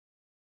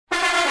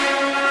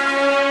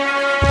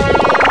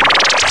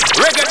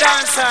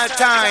special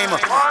time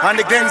on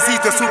the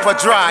Glenzito Super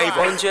Drive.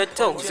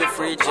 100,000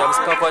 free jams,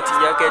 poverty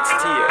you get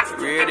steer.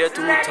 Radio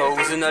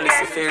 2000, a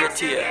listen favorite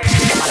tier.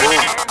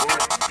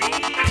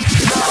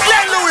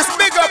 Glenn Lewis,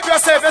 big up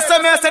yourself. Yes, sir,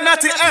 Mr.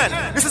 Natty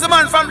N. This is a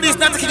man from this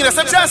Natty Kingdom,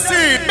 so just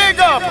see, big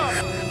up.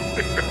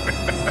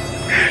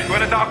 You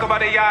wanna talk about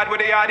the yard with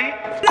the yardie?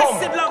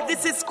 Blessed love,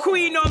 this is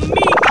Queen on me.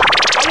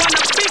 I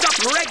wanna big up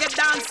reggae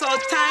dancehall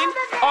time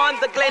on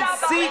the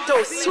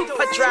Glenzito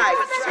Super Drive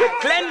with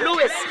Glenn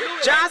Lewis,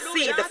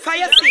 Jassy, the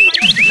Fire Seed.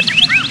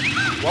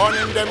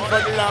 Warning them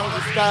for the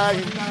longest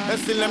time, and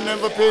still them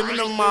never pay me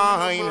no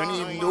mind. And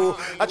even though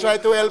I try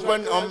to help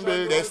and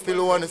humble, they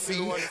still wanna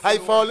see I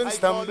fall and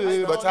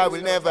stumble. But I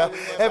will never,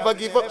 ever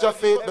give up your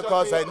faith,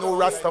 because I know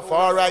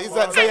Rastafari is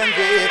at Zion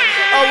gate.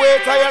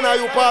 Await I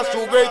and you pass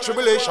through great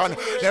tribulation,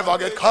 never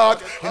get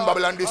caught in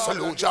Babylon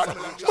dissolution.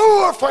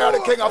 More fire,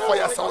 the king of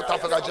fire, South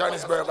Africa,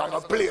 Johannesburg, I'm a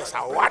place.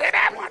 What it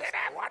up?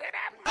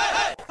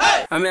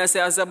 I say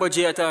as a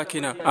budget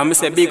talking now. I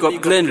say big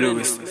up Glenn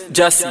Lewis,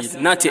 Jassy,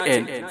 Natty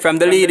N, from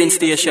the leading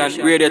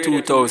station Radio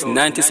 2000,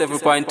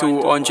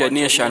 97.2 100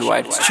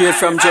 nationwide, straight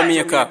from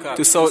Jamaica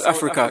to South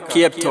Africa,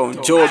 Cape Town,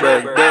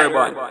 Joburg,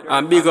 Durban,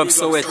 and big up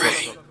Soweto.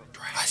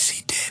 I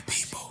see dead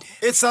people.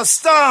 It's a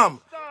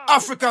storm,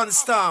 African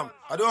storm.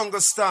 I don't go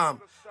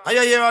storm. I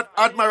hear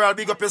Admiral,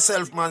 big up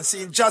yourself, man.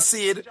 Seeing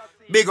Jassy,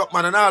 big up,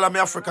 man, and all of my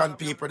African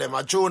people, them.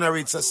 A Jonah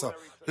Reed says so.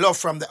 Love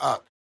from the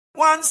heart.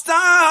 One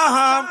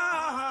storm,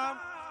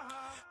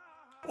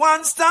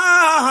 one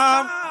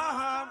storm.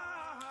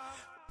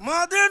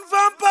 Modern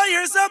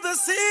vampires of the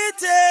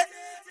city,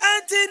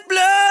 hunting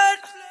blood,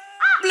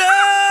 blood,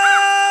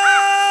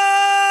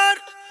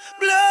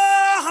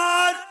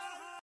 blood.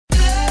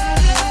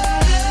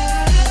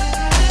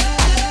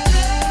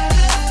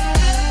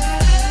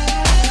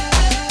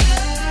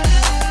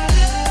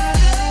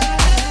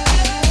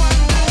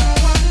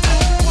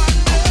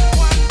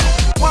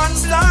 One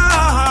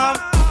storm,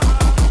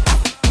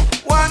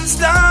 one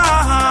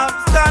storm,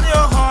 stand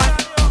your heart.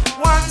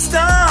 One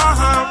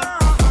storm,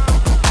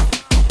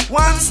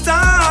 one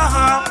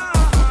storm.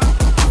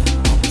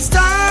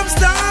 Storm,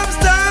 storm,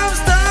 storm,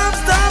 storm,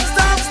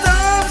 storm,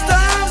 storm, storm,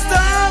 storm,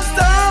 storm,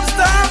 storm,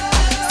 storm.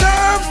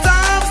 Storm,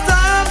 storm,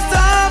 storm,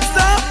 storm,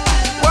 storm.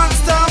 One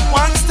storm,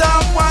 one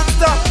storm, one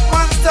storm,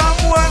 one storm,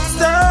 one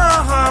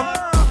storm.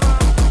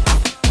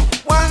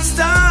 One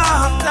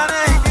storm, that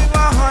ain't going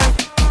on.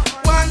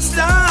 One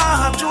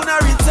storm, Junior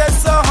Reed says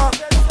so.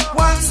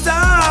 One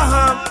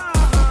storm.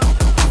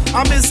 I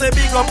me say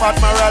big up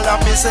Admiral,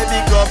 I me say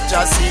big up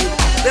Jassy.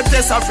 Them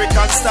test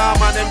African storm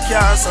and them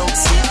can't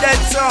succeed. Dead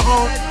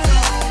sound,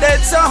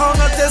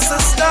 not test a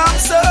storm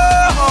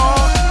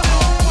sound.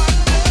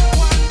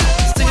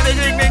 Sing the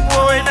ring ring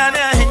boy,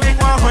 nanya hing ring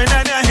one,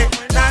 nanya hing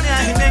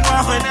ring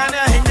one,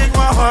 nanya hing ring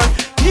one.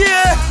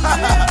 Yeah,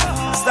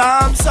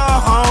 storm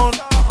sound,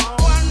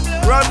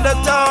 run the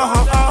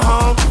town.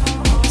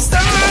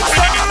 Storm,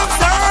 storm,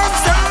 storm,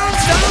 storm, storm,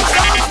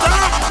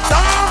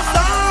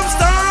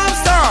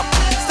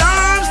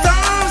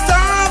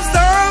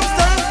 storm,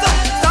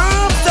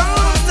 storm, storm,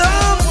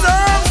 storm, storm.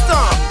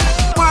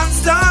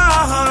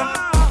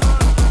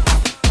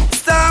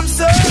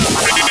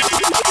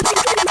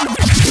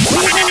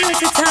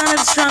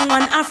 Strong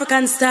one,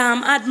 African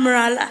storm,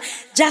 Admiral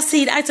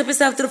Jassy, I took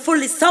myself to the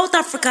fullest South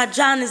Africa,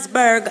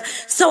 Johannesburg,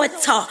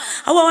 Soweto,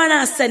 I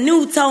wanna say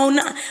Newtown,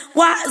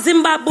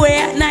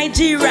 Zimbabwe,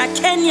 Nigeria,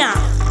 Kenya,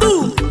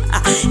 boom,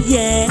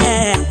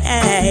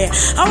 yeah,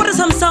 I want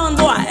some sound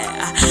boy,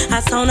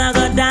 a sound I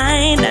go die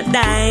in a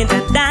dance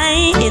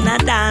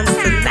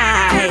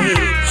tonight,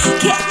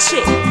 catch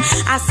it,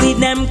 I see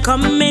them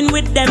coming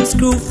with them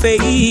screw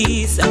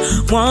face,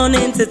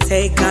 wanting to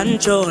take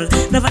control,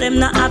 never them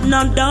not have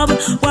no dub,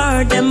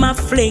 word them a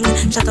fling,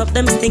 shut up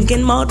them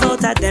stinking mouth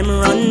out of them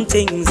run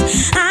things,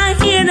 I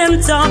hear them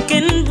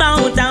talking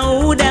about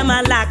how them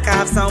a lack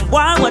of some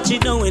boy, what you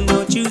doing,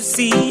 don't you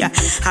see,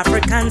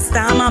 African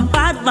storm a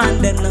bad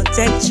man, them no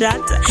take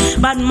shot,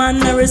 bad man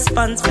no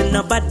response for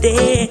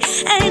nobody,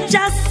 ain't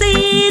just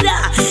see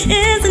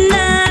is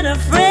not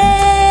afraid,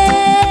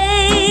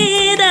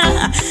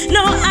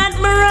 no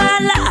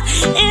Admiral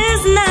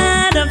is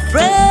not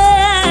afraid,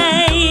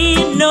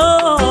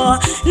 no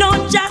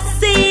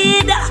Jassy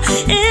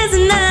is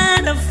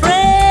not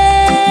afraid,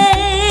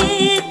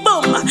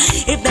 boom,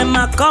 if them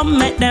a come,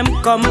 make them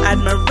come,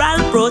 Admiral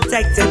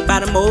protected by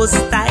the Most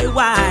High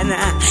One,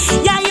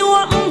 yeah you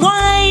open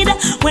wide,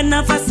 when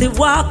I fussy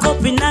walk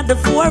up in the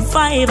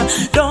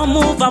 4-5, don't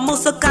move, I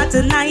must cut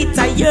tonight,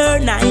 I hear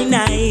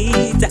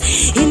night,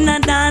 in a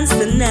dance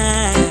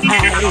tonight,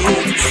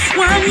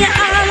 one year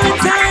all the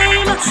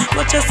time,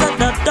 but you said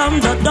the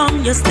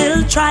dumb, you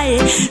still try,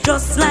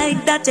 just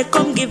like that you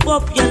come give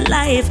up your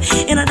life,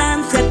 in a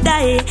dance you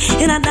die,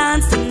 in a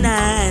dance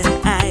tonight,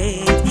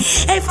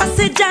 if I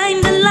say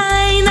join the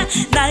line,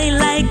 die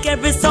like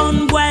every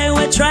son boy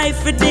we try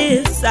for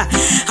this,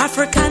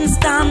 African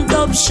storm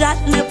dub shot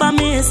never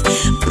miss,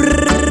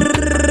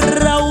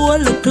 brrrr, I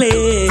will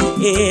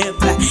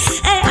clip,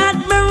 hey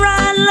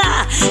Admiral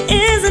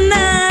is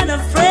not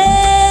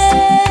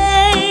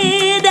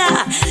afraid,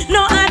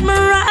 no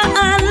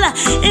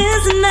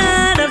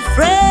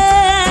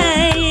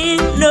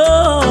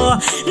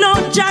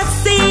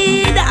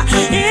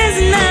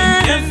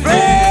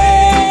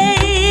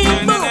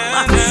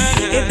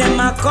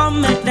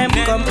come make them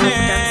come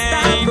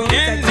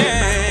African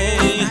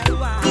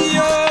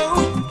Yo,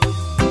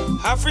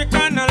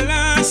 African a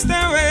lost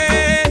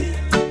away.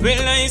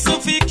 Well, I so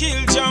fi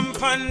kill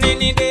jump on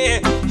any day.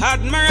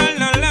 Admiral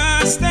no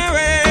lost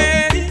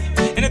away.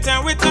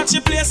 Anytime we touch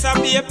a place, I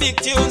be a big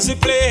tunes we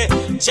play.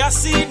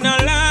 Just see no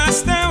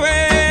lost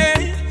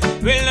away.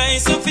 Well, I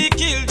so fi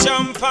kill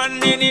jump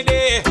on any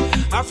day.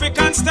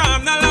 African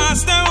storm no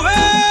lost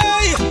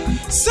away.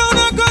 So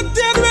no good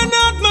dead when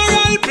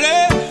Admiral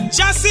play.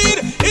 Just see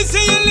it's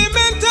the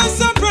element of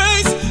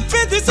surprise.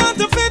 50 son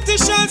to 50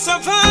 shall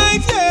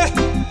survive, yeah.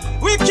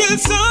 We kill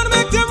sound,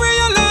 make them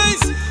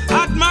realize.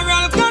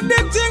 Admiral got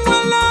the thing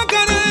well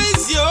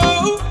organized,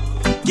 yo.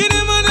 Give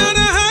them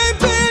another high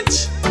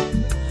pitch.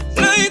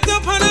 Light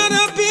up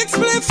another big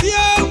spliff,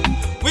 yo.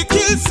 We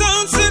kill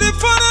sound, see the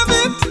fun of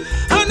it.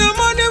 And the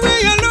money we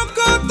you look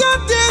out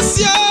of this,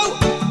 yo.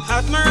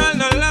 Admiral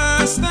no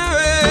lost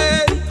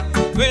away.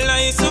 Well,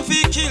 I used to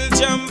fi kill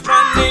jump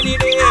on any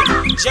day.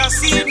 Just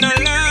see no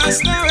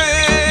lost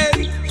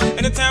away.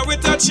 Anytime we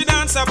touch the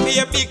dance, I play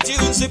a big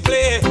tunes we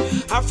play.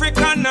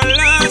 African no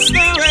lost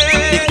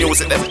away. Big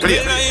music them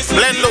play.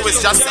 Glenn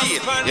Lewis, just see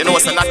it. You know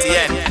it's a natty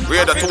end.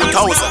 We're the 2000,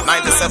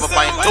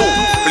 97.2.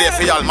 Play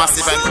for y'all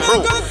massive and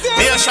crew.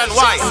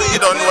 Nationwide, you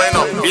don't know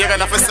enough. Big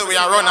enough to see we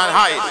are run and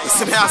hide. You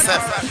see me, I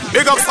said,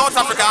 big up South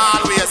Africa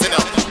always, you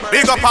know.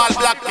 Big up all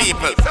black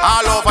people,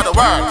 all over the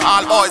world.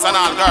 All boys and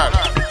all girls.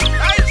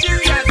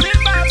 Nigeria,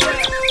 Zimbabwe.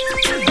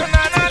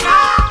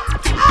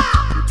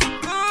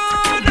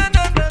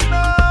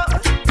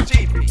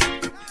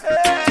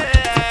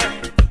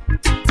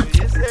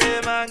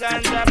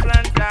 Ganja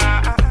planter,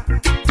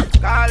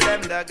 call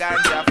them the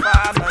ganja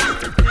farmers.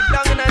 Deep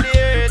down in the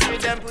earth,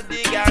 with them put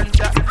the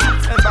ganja.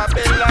 And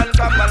Babylon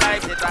come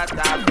like it at a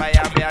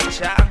fire, me a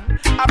chant.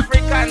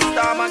 African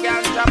storm a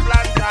ganja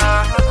planter,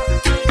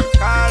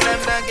 call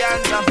them the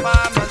ganja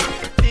farmers.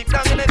 Deep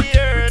down in the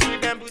earth,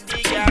 with them put the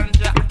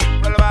ganja.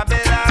 Well,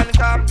 Babylon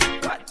come,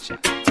 watch it.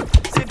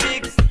 See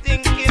big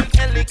stinking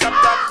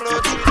helicopter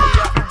float through the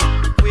air.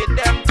 With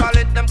them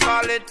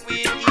call it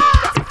weed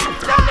eater.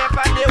 Them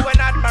never did when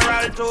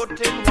Admiral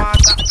told in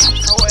water.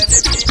 So when the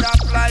feed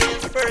apply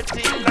is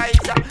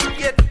fertilizer,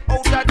 get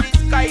out of the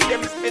sky,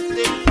 them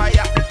spitting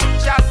fire.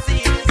 Just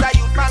see this a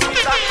youth man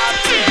with a hot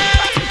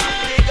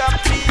big up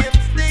him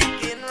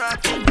stinking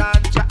rocket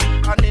launcher.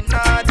 And in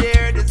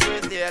there, this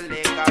was the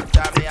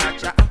helicopter me a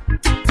cha.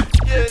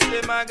 Yes,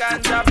 him a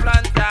ganja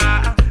planter.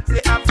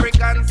 See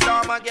African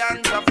storm a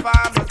ganja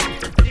farmers.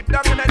 Deep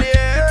down in the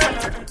air.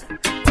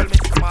 Well,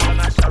 Mr.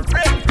 Marlon shall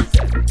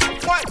represent.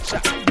 Watch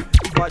out.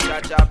 But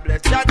Jaja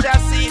bless, Jaja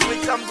seed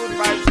with some good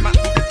vibes, man.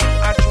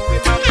 I chew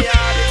him on the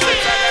yard, it's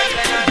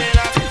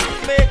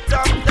make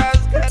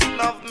doctors get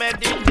enough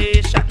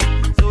medication,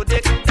 so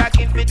they could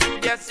give it to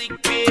their sick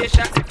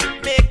patient.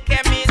 Make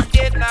chemists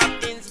get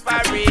enough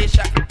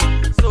inspiration,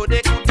 so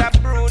they could have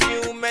brew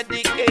new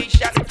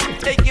medication.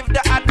 They give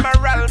the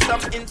Admiral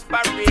some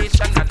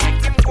inspiration and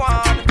make him go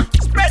on.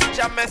 Spread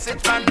your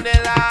message,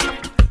 Mandela.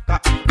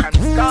 And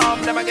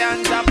storm them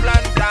again, the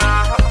planter.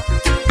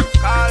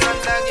 Call them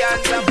the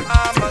ganja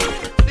farmers.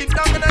 Deep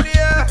down in the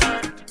earth,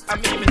 I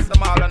mean Mr.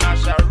 Marlon I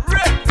shall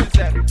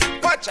represent.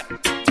 Watch it.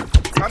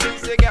 Come in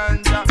say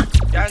ganja,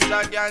 ganja,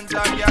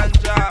 ganja,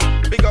 ganja.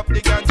 Big up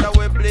the ganja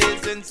we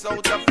blaze in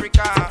South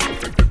Africa.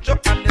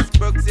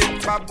 Johannesburg,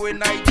 Zimbabwe,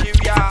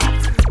 Nigeria.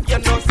 You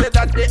know say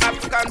that the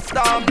African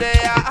storm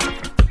there.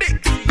 Big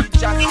sea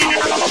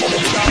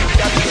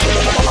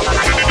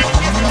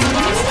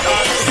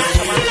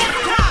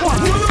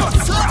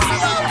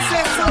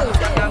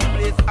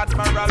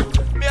Admiral,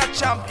 me a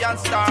champion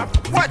star.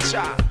 Watch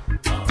out.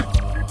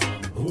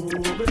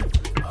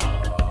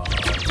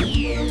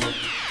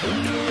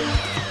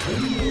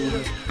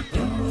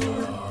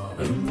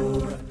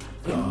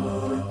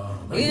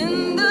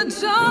 In the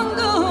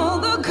jungle,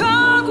 the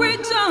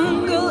concrete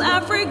jungle,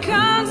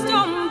 Africans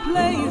don't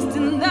place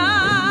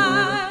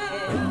tonight.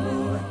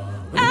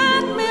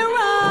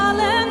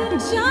 Admiral and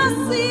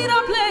Just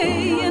are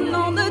playing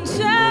on the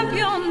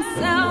champion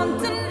sound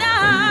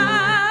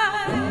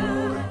tonight.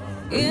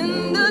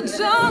 In the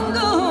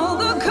jungle,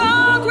 the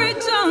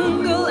concrete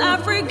jungle,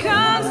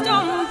 Africans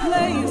don't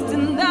place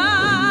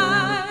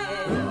tonight.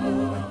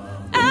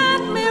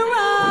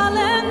 Admiral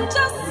and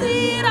Just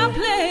are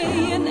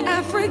playing,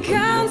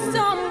 Africans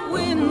don't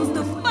wins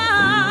the fight.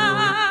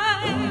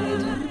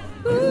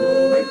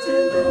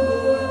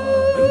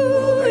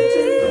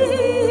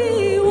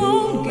 We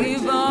won't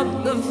give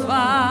up the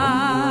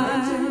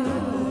fight.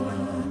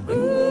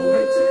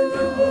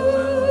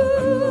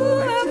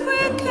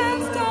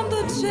 Africans come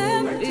the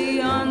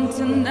champion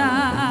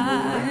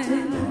tonight.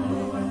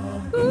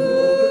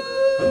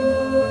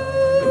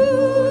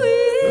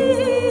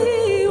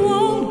 We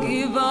won't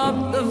give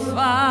up the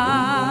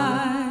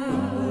fight.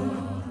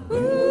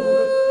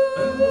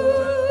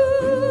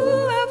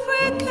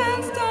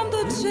 Africans come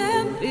the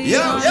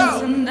champion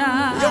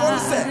tonight. You want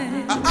to say?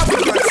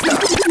 African star.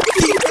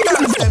 Keep the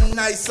dance them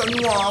nice and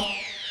warm.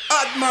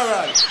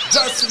 Admiral,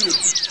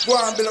 Just Go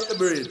and build up the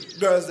breed.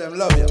 Girls, them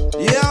love you.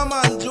 Yeah,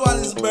 man,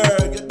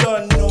 Johannesburg, you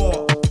don't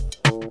know.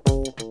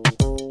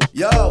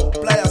 Yo,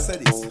 player said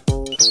this.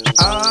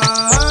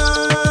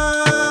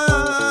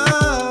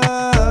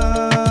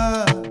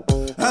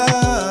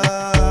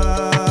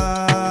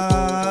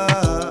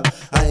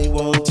 I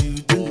want you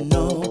to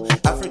know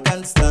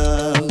African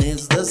Stam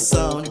is the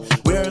sound.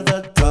 We're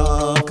the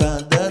talk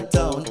of the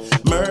town.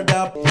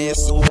 Murder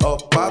place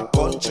up a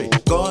country.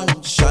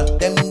 Gunshot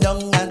them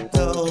down at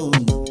town.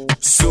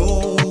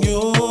 Soon you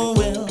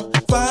will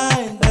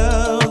find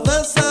out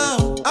the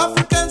sound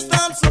African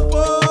Stam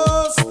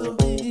supposed to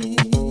be.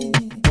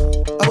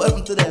 What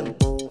happened to them?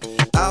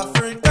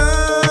 African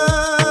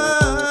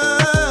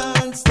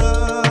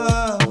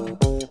Stam,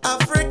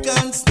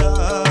 African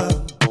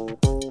Stam,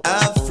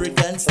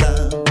 African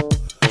Stam,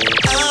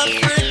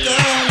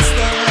 African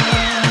Stam.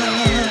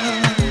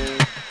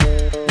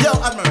 Yo,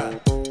 Admiral,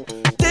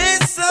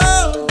 this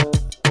sound,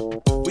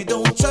 we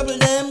don't trouble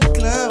them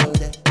clown.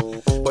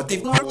 But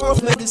if not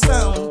off make the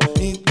sound,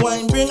 it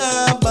won't bring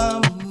a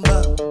bam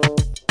bam.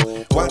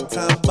 What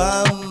a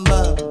bam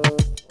bam,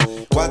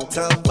 what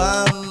a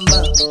bam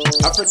bam.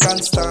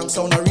 African Stam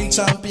sound a real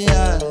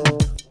champion.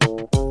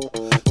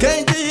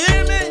 Can't you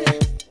hear me?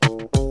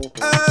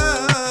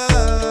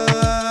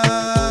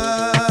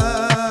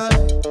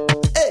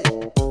 Hey,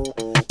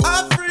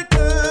 African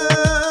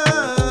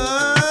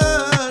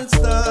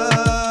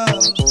Stam,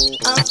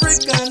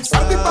 African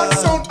Stam. And the bad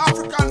sound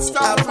African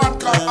Stam, the man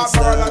called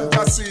Admiral and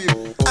Cassie.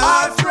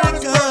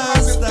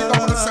 African Stam.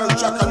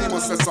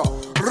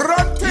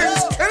 Run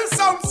things, kill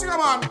sound, singer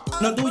man.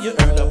 Now do you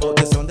heard about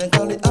the sound? They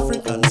call it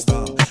African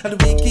Stam. And the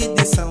wicked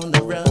the sound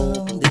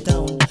around the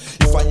town.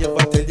 If I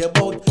ever tell you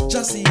about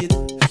Jacid,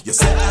 you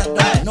say I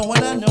don't know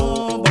what I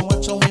know, but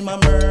watch how me my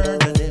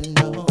murder them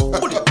now.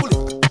 Pull it, pull it.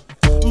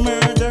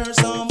 Murder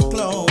some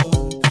clown,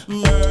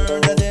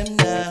 murder them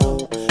now.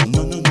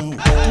 No, no, no,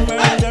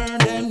 murder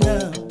them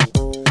now.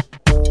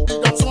 If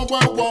that's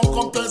someone won't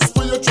contest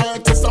for you try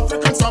to test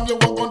African Stam, you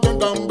walk on them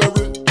down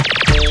berry.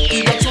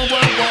 If that's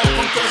someone won't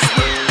contest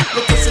for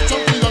you test the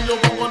champion, you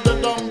walk on them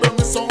down berry.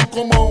 Sound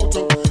come out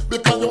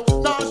because you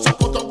not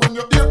shock out when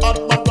you hear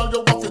Admiral,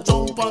 you have to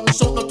jump and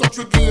shout not touch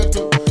the gate.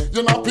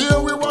 You not pay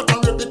we what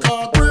and rip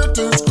because great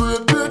is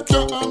great, great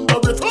can't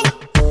handle it.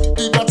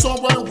 If that's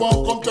someone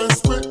won't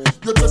contest with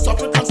you test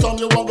African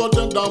Stam, you walk on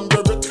them down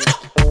berry.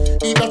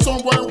 If that's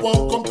someone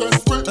won't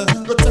contest with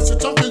you test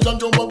the champion,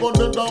 you walk on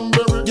them down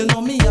berry. You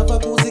know me have a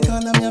cozy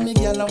kind of me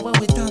girl and when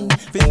we done.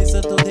 Feel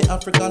listen to the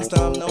African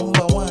Stam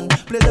 #1.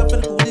 Play the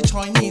for the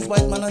Chinese,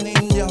 white man and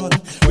Indian.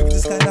 With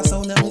this kind of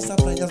sound and me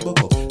suppliers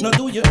buckle. Now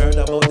do you heard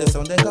about the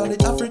sound? They call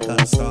it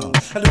African Stam.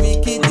 And the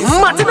wicked is if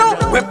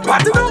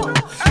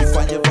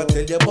I ever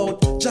tell you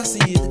about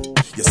Jacid,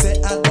 you say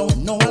I don't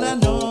know what I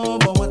know,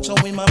 but watch how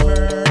we my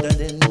murder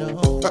them now.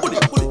 Pull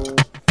it, pull it.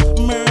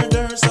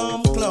 Murder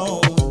some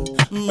clown,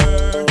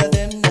 murder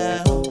them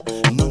now.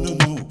 No, no,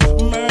 no,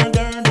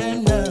 murder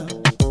them now.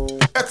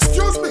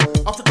 Excuse me,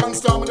 African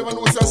Stam, I never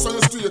know say so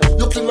you straight.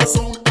 You kill a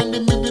sound any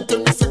minute,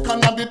 any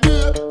second of the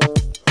day.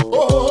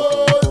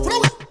 Oh,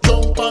 throw it.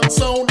 Jump and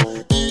sound,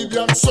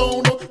 idiot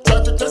sound.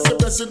 Try to test your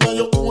blessing on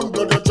your own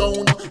blood, you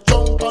drown.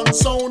 Jump and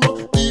sound,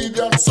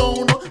 idiot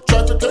sound.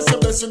 Try to test your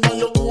blessing on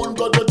your own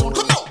blood, you drown.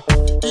 Come now,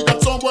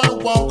 idiot sound where you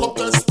walk up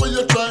test where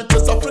you try to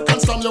test African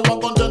Stam, you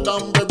walk on the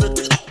damn baby.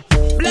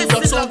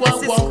 Idiot sound where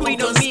you walk up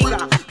test where you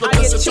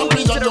test the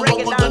champion, you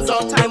walk on the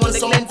damn baby.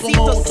 Sound come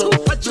out.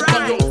 Because you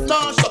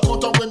not shock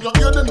out when you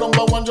hear the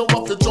 #1, you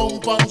have to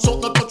jump and shout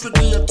not touch with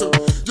it.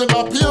 You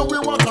not pay we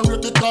want and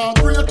rate the car.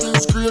 Great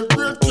is great,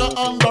 great can't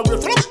handle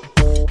it.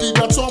 If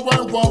that's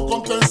someone won't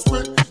contest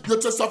with you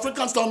test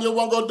African Stam, you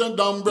won't go then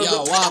down, baby.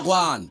 Yo,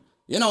 Wagwan.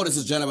 You know this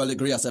is General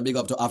Degree, I say big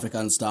up to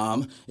African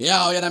Stam.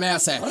 Yo, you know me I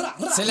say.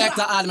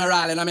 Selector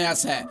Admiral, you know me I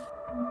say.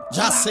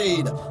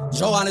 Jacid,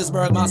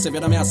 Johannesburg Massive, you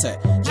know me I say.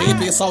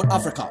 GP South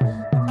Africa.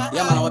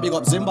 Yeah man, I big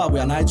up Zimbabwe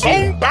and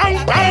Nigeria.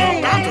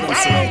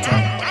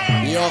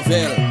 Yo,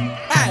 Phil.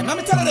 Hey, let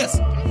me tell you this.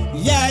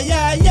 Yeah,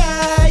 yeah,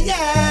 yeah,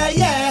 yeah,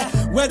 yeah.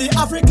 Where the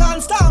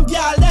African Stam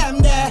girl them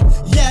there.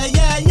 Yeah,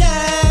 yeah,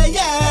 yeah,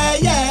 yeah,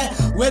 yeah.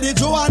 Where the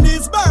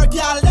Johannesburg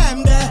girl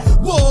them there.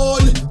 Whoa,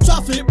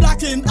 traffic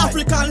blocking,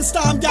 African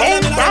Stam girl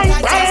them in a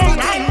tight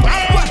spotting.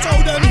 Watch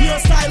out them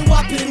hairstyle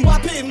whopping,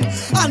 whopping.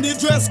 And the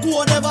dress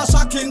code ever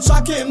shocking,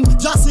 shocking.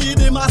 Just see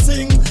them a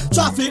sing.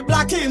 Traffic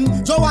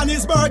blocking,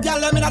 Johannesburg girl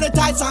them in the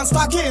tights and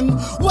stocking.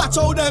 Watch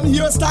out them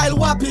hairstyle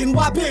whopping,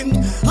 whopping.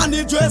 And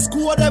the dress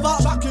code ever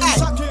shocking,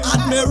 shocking.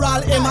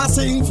 Admiral Emma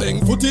sing,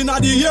 fling foot in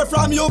the air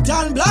from you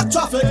can block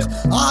traffic.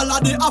 All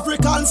of the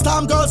African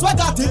Stam girls we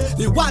got it.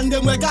 The one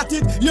them we got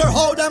it, hear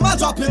how them a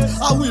drop it.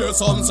 I wear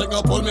some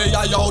singer pull me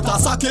a out a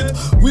socket.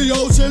 We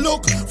how she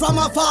look from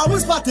afar we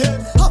spot it.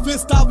 Half a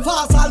stop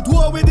fast, I'll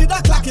do we did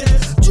a clack it.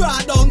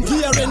 Draw down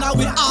gear in a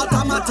we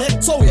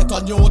automatic. So wait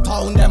on your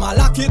town them a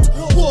lock it.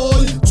 Whoa,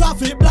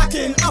 Traffic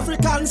blocking,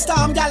 African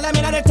storm, gal them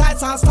inna the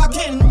tights and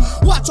stocking.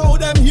 Watch how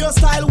them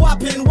hairstyle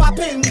whopping.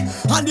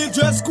 And the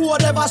dress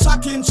code ever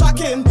shocking.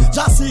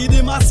 Just see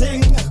them a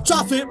sing.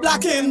 Traffic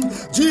blocking,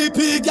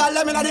 GP gal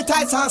them inna the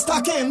tights and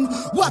stocking.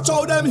 Watch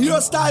how them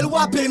hairstyle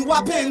whopping.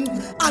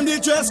 And the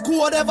dress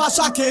code ever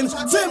shocking.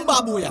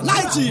 Zimbabwe,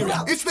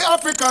 Nigeria. It's the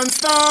African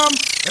storm.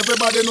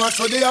 Everybody knows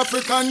how the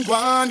African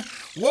gone.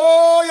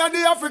 Whoa, yeah,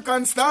 the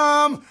African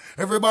storm.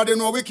 Everybody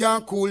know we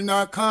can't cool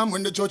nor calm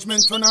when the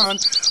judgment turn on.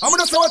 I'm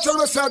gonna say what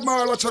you said,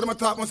 Marl, what you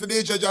talk once the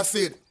DJ just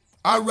said.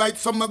 Alright,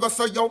 some go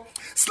say yo.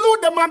 Slow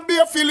them and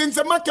bare feelings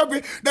them a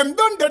carry. Them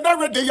done dead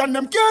already and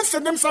them can't say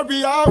them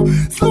sorry how.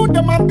 Slow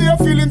them and bare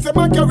feelings them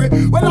a carry.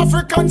 Well,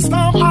 African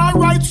storm,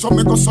 alright, some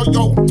go say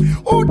yo.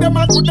 Oh, them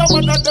a good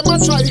one that them a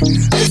try.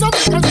 This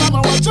African storm, I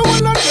watch you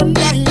all of them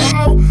die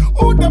now.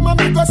 Oh, them a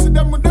make us see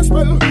them with the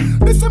spell.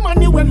 This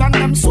money well and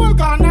them soul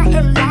gonna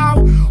hell now.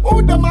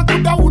 Oh, them a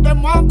good who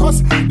them want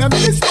us. Them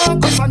this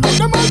want us and know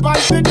them a buy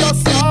the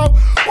dust now.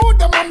 Oh,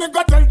 them a make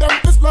go tell them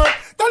this blood.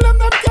 Tell them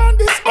can't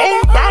discover.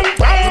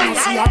 You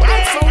see a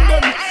dead sound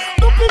them.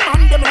 Dopey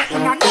man them.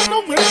 And I don't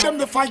know where them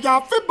the fire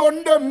fi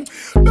burn them.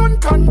 Don't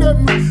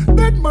condemn.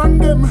 Dead man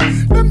them.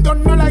 Them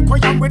don't know like we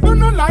and we don't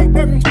know like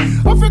them.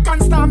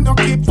 African storm don't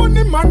keep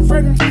funny man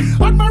friend.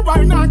 And my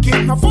right now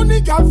keep no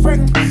funny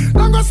girlfriend.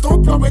 Now go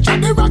stop blow which the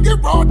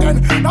reggae road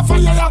then. The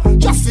fire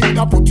just see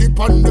the put it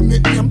on the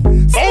medium.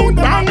 So them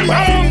and be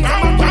feeling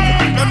them a carry.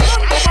 Them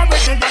don't go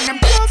already and them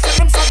can't say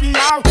them sorry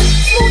out.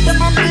 So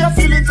them and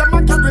be feelings them a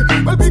carry.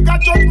 Well we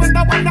got judgment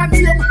that one and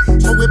name.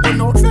 So we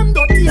burn out them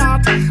dirty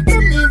heart.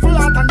 Them evil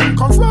heart and them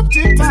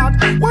corrupted heart.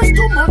 Why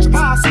too much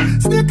ass?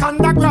 Snake on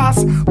the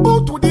grass. Bow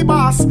to the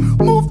boss.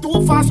 Move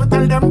too fast. We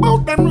tell them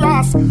about them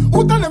ras.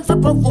 Who tell them to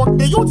provoke?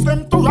 They use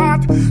them to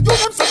rat. You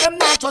them say them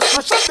not just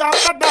for shut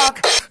after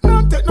dark.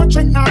 Not take no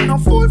check now, no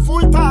full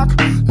talk.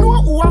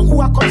 No who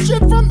come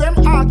straight from them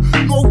heart.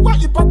 No who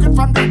hypocrite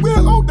from the way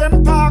how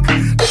them talk.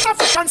 This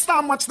African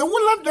star much the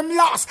whole of them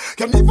lost.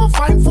 Can even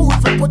find food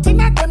for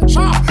putting at them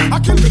chop. I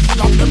kill the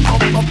kill of them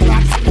up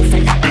black.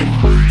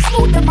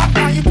 Slow them at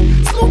night,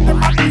 slow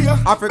them at day.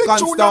 African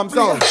storm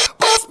sound.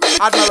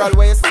 Admiral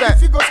where you set.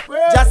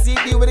 Just see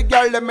deal with the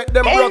girl them make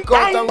them broke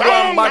out and go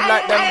and bad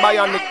like them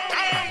bionic.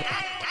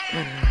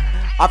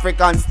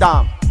 African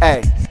storm.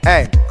 Hey,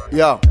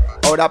 yo.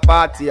 How the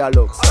party a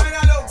look so.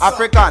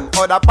 African,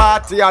 how the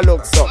party a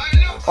look so.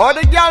 How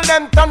the girl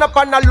them turn up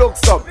and a look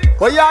so.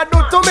 What you do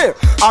to me?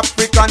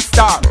 African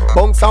star.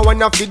 Bounce and when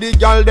you feel the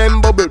girl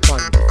them bubble pan.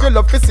 You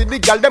love to see the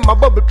girl them a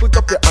bubble, put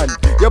up your hand.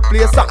 You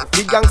play song,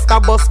 the gangsta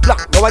bus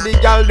black. Now the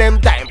girl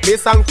them time, play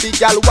song for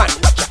girl one.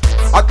 Watch out.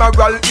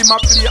 Admiral him a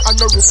play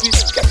and a rookie.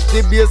 Catch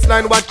the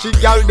baseline, watch the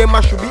girl them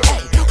a should be.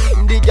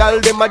 The girl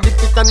them a dip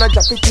it and a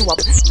drop it you up.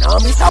 Now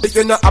me stop it,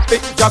 you know happy,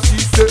 just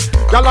see say.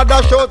 Girl a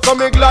dash out, so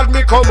me glad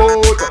me come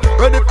out.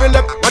 Ready for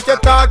left, what you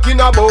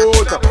talking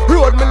about?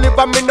 Road me live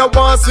and me no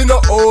want see no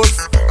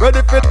house.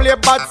 Ready for play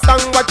bad song,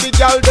 watch the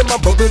girl them a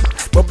bubble.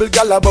 Bubble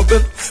girl a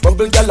bubble,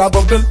 bubble girl a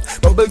bubble,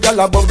 bubble girl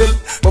a bubble,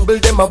 bubble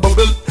them a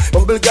bubble,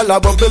 bubble girl a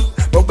bubble,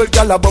 bubble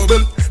girl a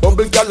bubble,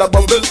 bubble girl a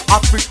bubble.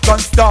 African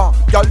star,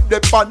 girl they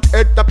pan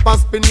head up and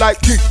spin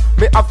like kick.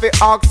 Me have to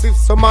ask if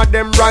some of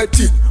them right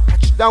it.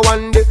 The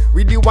one day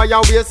with the wire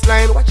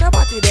waistline. Watch your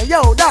body there,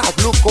 yo, dog.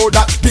 Look how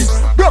that big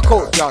broke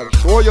out, y'all.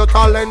 Show your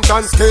talent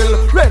and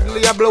skill. Red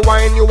label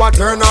wine, you a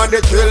turn on the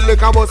chill.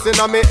 Like a bus in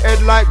a me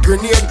head like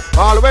grenade.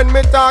 All when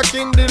me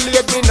talking,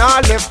 delayed me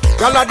nah left.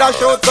 Y'all a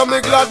dash out, so me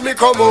glad me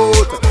come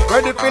out.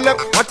 Ready for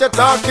left, what you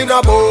talking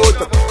about?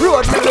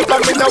 Road me look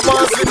and me no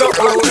want see no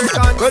out.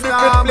 Ready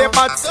for play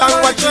bad song,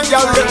 watch the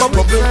y'all them a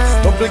bubble.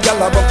 Bubble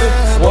y'all a bubble,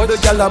 bubble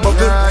y'all a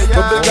bubble,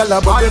 bubble y'all a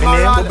bubble,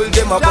 bubble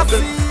them a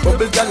bubble,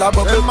 bubble y'all a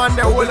bubble.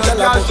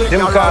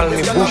 Them call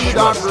me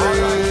Bushman.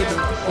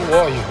 Who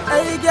are you?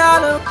 Hey,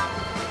 girl.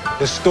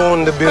 The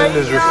stone the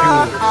builders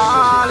refuse.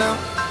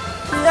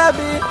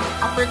 Baby,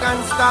 African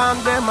storm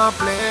them a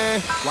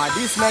play. Why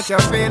this make you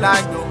feel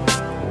like though?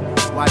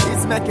 Why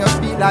this make you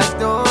feel like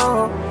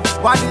though?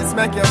 Why this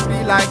make you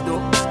feel like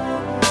though?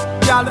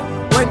 Girl,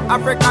 when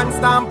African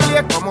storm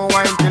play, come on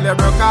wine till you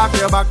broke off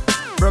your back,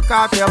 broke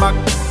off your back,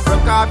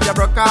 broke off your,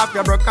 broke off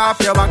your, broke off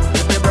your back.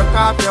 If you broke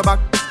off your back,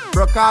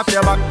 broke off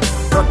your back.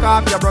 Broke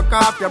off your, broke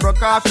off your,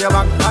 broke off your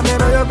back. I mean,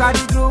 know you got the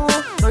glue,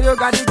 know you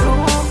got the glue,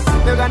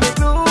 you got the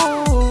glue.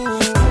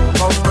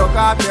 Come broke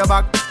off your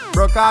back,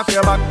 broke off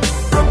your back,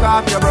 broke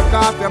off your, broke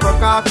off your,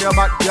 broke off your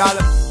back, y'all.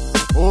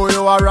 Oh,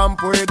 you a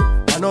ramp with,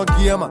 I no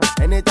game.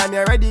 Anytime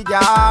you're ready,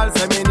 girl,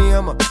 say me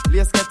name.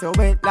 Please get you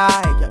wet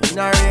like you're in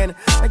a rain.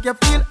 Make you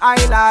feel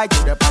high like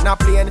you're up on a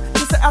plane.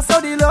 You say I saw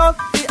the love,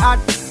 the art.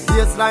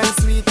 Baseline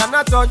sweet and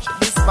I touch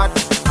the spot.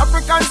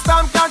 African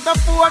storm can't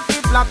afford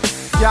the flap.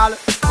 Girl,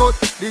 cut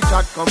the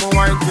chat, come on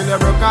wine till you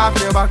broke off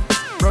your back.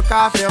 Broke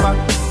off your back.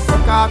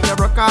 Broke off your,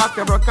 broke off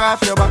your, broke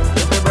off your back.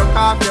 If you broke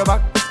off your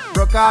back,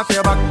 broke off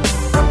your back.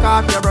 Broke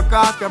off your, broke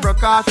off your,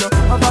 broke off your.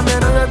 Papa, me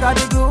know you got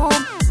the glue,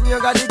 you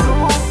got the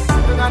glue,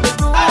 you got the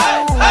glue.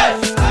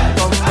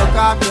 Come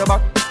broke off your back,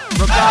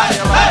 broke off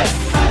your back.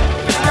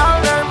 Girl,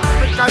 them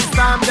African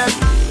stamp them.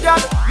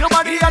 Yeah, your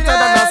body hotter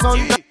than the sun.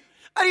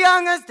 The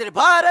youngest, the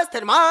baddest,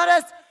 the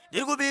maddest.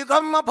 You could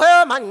become a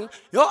player, man.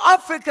 Your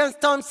African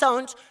stomp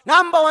sound,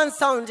 #1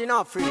 sound in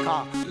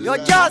Africa. You're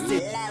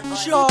Jazzy,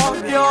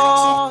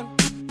 champion.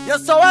 You're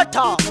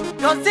Soweto,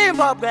 you're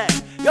Zimbabwe,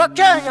 you're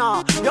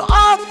Kenya, you're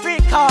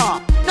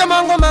Africa. The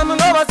mango mama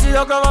never see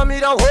your grandma me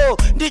the whole.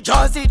 The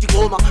Jazzy, the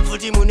Goma, for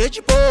the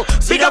Munechipo.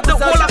 Big up the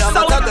whole of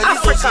South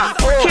Africa,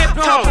 Cape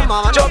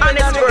Town,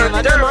 Johannesburg,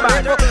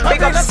 Durban.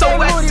 Big up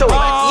Soweto.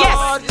 Yes,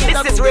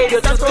 this is Radio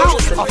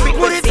 2000,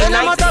 frequency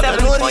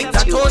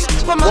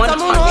 97.2,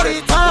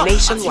 100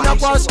 nationwide.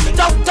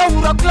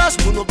 Taura class,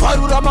 Muno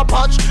Parura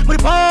patch.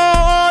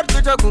 Report,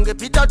 Peter Kunge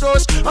Peter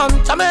Tosh.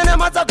 Tamene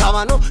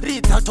Matagavano,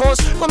 Rita Tosh.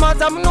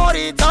 Mamazam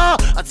Norita,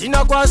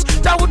 Atina Quas,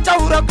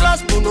 Taura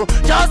class, Muno,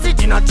 Jazzy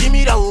Tina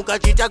Timira,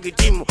 Ukachita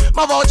Gitimu.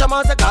 Mavocha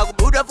Masaka,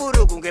 Buddha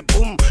Furu Kunge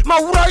Pum.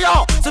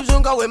 Mauraya,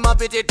 Samsunga,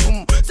 Wemapete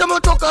Tum.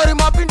 Samotokari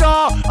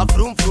Mapinda, a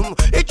Frum Frum.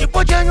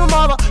 Echipochenu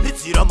Mava,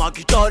 Litsira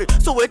Makitari,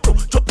 Soweto,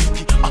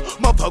 Chopiki,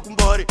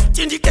 Mapakumbari,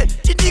 Tindike,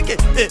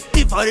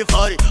 Ifari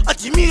Fari,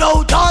 Atimira,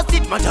 Jazzy,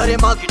 Matare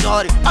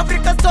Makitari.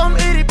 Africa Storm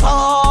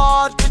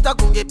Iripart, Peter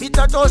Kunge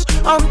Peter Tosh.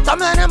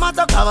 Tamene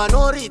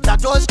Matagavano, Rita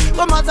Tosh.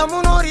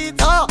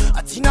 Mazamunorita,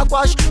 Atina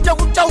Quash,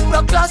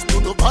 Taura class,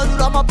 Muno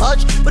Parura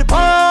Mapach.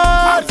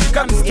 Prepare,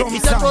 African Storm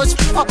Sound.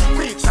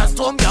 Africa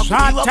Storm,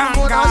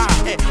 Shatanga,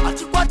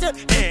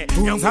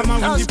 Tunzama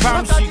Windi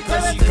Pam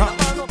Shika.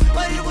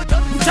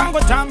 Muchango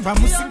tamba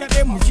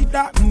musingade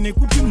muchida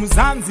nekuti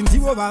muzanzi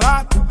ndivo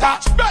vavakuda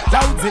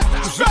daudze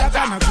kushida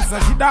kana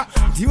kusashida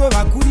ndivo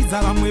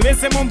vakuridza vamwe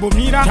vese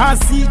mombomira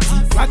tasiti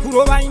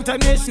vakurova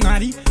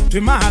internationally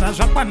twemahara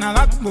zvakwana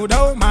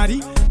vakumbodawo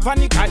mari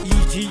fanika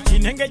ichi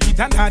chinenge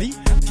chitandari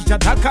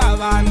chichataka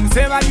vanhu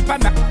sevari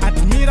panda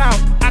admiral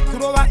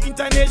akurova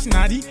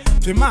internationally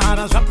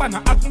twemahara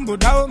zvakwana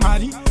akumbodawo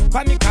mari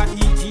fanika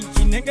ichi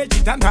chinenge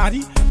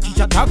chitandari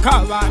chichataka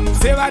vanhu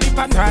sevari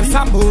pandari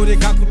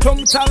samboreka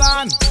kutomutsa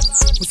vanhu.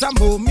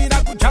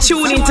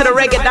 Tune into the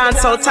reggae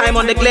dancehall time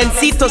on the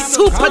Glenzito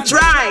Super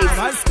Drive.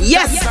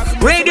 Yes,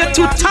 Radio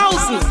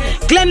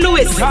 2000. Glenn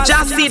Lewis,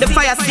 Jazzy the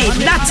Fire Seed,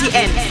 Natty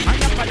N.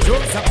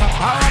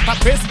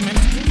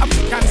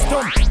 African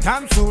Storm,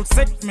 dancehall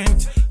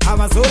segment.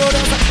 Avazoro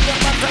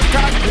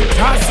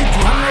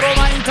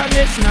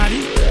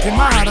internationally.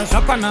 Timara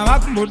Japana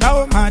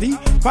Vakumboda Mari.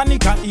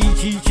 Panika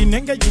ichi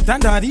chinenge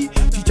chitandari.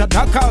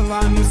 Chichataka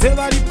vanhu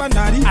sevari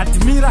pandari.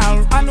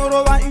 Admiral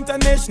Anorova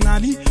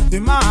internationally.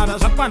 Timara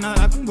Japana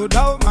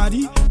Vakumboda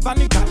Mari.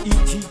 Panika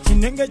ichi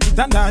chinenge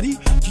chitandari.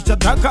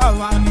 Chichataka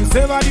vanhu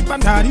sevari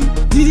pandari.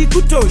 Diri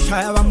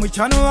kutosha vamwe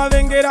chano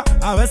vavengera.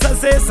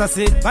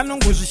 Avasasesase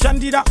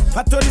vanongozvishandira.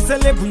 Vatori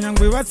celebu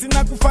nyangwe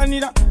vasina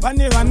kufanira.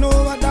 Vane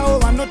vanovadawo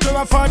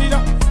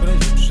vanotovafarira.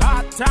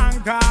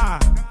 Zvatanga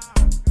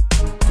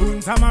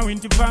Kunzama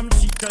Windi Pam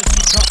Shika.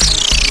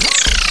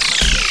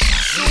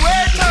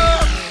 Soweto,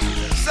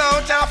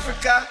 South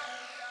Africa,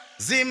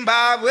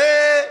 Zimbabwe,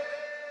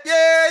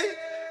 yeah.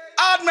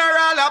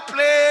 Admiral I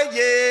play,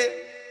 yeah.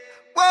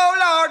 Whoa,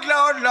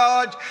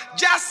 Lord,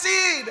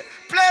 Jazzy,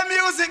 play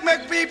music,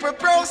 make people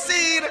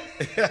proceed.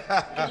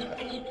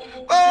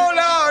 Oh,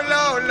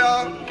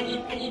 Lord.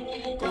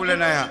 Cool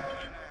enough.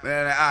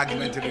 An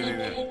argument to do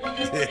it.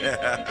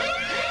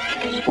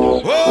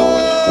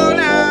 Oh,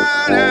 na.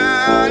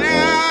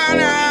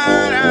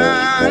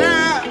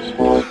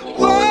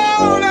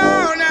 Whoa, no.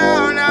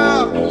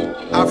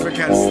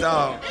 African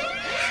star.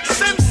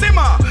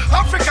 Simmer,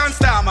 African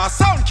star, my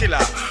sound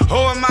killer.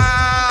 Oh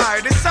my,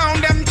 the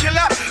sound them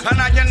killer.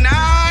 And I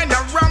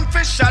rum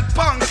fish shot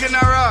punk in a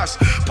rush.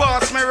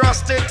 Pass me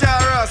rusty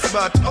terrace,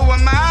 but oh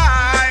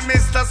my,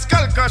 Mr.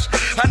 Skullcush.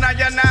 And I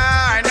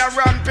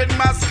rampant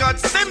mascot.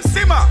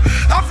 Simmer,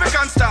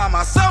 African star,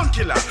 my sound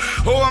killer.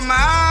 Oh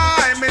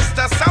my,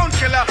 Mr. Sound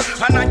Killer.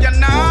 And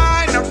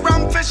I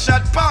rum fish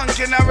shot punk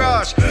in a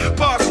rush.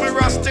 Pass me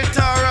rusty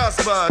terrace,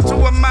 but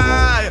oh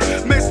my,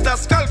 Mr.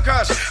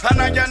 Skullcush.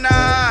 And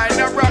I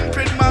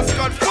rampant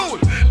mascot fool.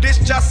 This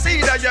just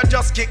see that you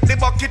just kick the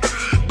bucket.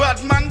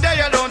 But man, there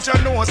you don't you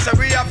know, so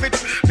we have it.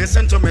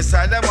 Listen to me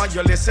silent while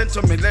you listen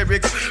to me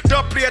lyrics.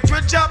 Don't play it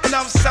with job,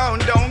 now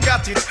sound, don't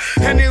got it.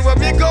 Anywhere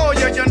we go,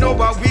 you know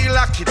what we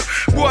lack it.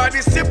 Boy,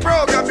 this the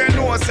program, you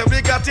know, so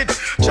we got it.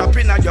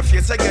 Chopping on your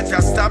face, I get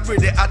a stab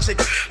with the hatchet.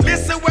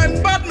 Listen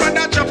when Batman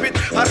I chop it,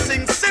 I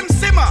sing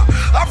Simmer,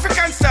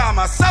 African star,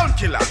 my sound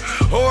killer.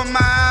 Oh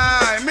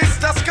my,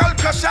 Mr. Skull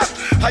Crusher.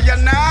 I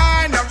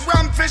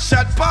ram fish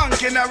shot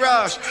punk in a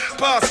rush.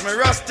 Pass me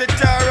rusty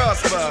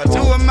terrace, but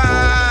who am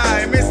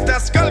I, Mr.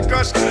 Skull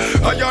Crush?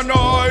 I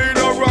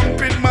know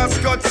rumping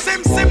mascot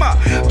Simmer.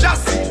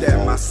 Just see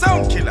them, a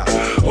sound killer.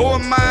 Oh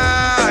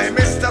my,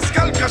 Mr.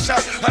 Skull Crusher.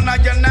 And I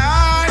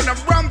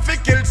ram fi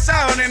kill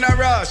sound in a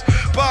rush.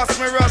 Pass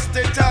me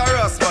rusty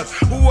terrace, but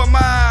who am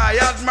I,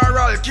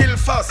 Admiral kill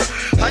fuss?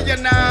 I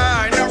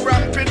know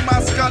ramping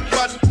mascot,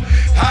 but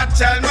I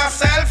tell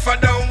myself I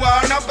don't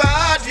want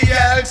nobody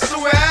else to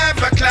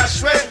ever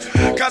clash with.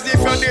 Cause if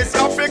you're this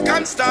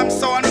African stamp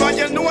sound, well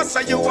you know so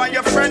you and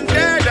your friend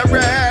dead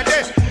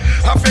already.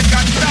 African